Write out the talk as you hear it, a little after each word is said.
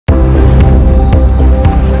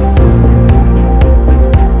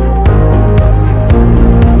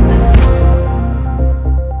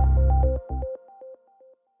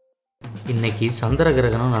இன்னைக்கு சந்திர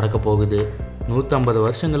கிரகணம் நடக்க போகுது. 150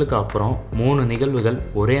 வருஷங்களுக்கு அப்புறம் 3 நிகழ்வுகள்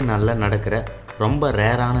ஒரே நாளில் நடக்கிற ரொம்ப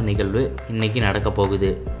ரேரான நிகழ்வு இன்னைக்கு நடக்க போகுது.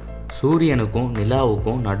 சூரியனுக்கும்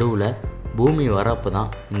நிலாவுக்கும் நடுவில் பூமி வரப்போ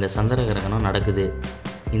தான் இந்த சந்திர கிரகணம் நடக்குது.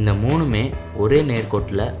 இந்த 3மே ஒரே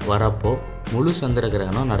நேர்கோட்டில் வரப்போ முழு சந்திர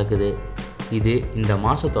கிரகணம் நடக்குது. இது இந்த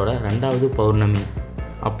மாதத்தோட 2வது பௌர்ணமி.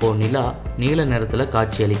 அப்போது நிலா நீல நிறத்தில்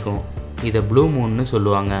காட்சியளிக்கும். இதை ப்ளூ மூன்னு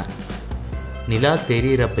சொல்லுவாங்க. நிலா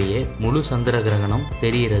தெரிகிறப்பயே முழு சந்திர கிரகணம்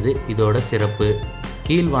தெரிகிறது இதோட சிறப்பு.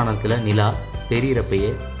 கீழ்வானத்தில் நிலா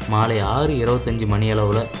தெரிகிறப்பயே மாலை 6:25 மணி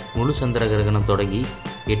அளவில் முழு சந்திர கிரகணம் தொடங்கி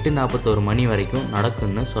 8:41 மணி வரைக்கும்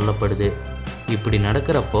நடக்கும்னு சொல்லப்படுது. இப்படி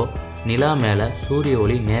நடக்கிறப்போ நிலா மேலே சூரிய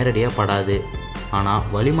ஒளி நேரடியாக படாது. ஆனால்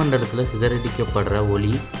வளிமண்டலத்தில் சிதறடிக்கப்படுற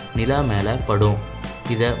ஒளி நிலா மேலே படும்.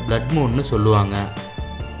 இதை பிளட் மூன்னு சொல்லுவாங்க.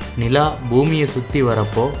 நிலா பூமியை சுற்றி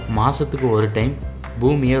வரப்போ மாதத்துக்கு ஒரு டைம்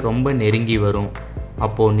பூமியை ரொம்ப நெருங்கி வரும்.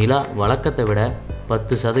 அப்போது நிலா வழக்கத்தை விட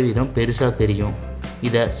 10% பெருசாக தெரியும்.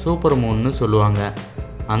 இதை சூப்பர் மூன்னு சொல்லுவாங்க.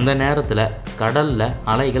 அந்த நேரத்தில் கடலில்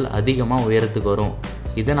அலைகள் அதிகமாக உயரத்துக்கு வரும்.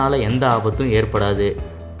 இதனால் எந்த ஆபத்தும் ஏற்படாது.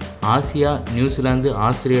 ஆசியா, நியூசிலாந்து,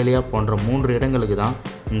 ஆஸ்திரேலியா போன்ற 3 இடங்களுக்கு தான்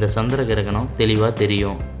இந்த சந்திர கிரகணம் தெளிவாக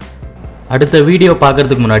தெரியும். அடுத்த வீடியோ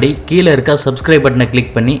பார்க்குறதுக்கு முன்னாடி கீழே இருக்க சப்ஸ்கிரைப் பட்டனை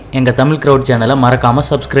கிளிக் பண்ணி எங்கள் தமிழ் க்ரௌட் சேனலை மறக்காமல்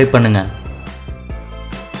சப்ஸ்கிரைப் பண்ணுங்கள்.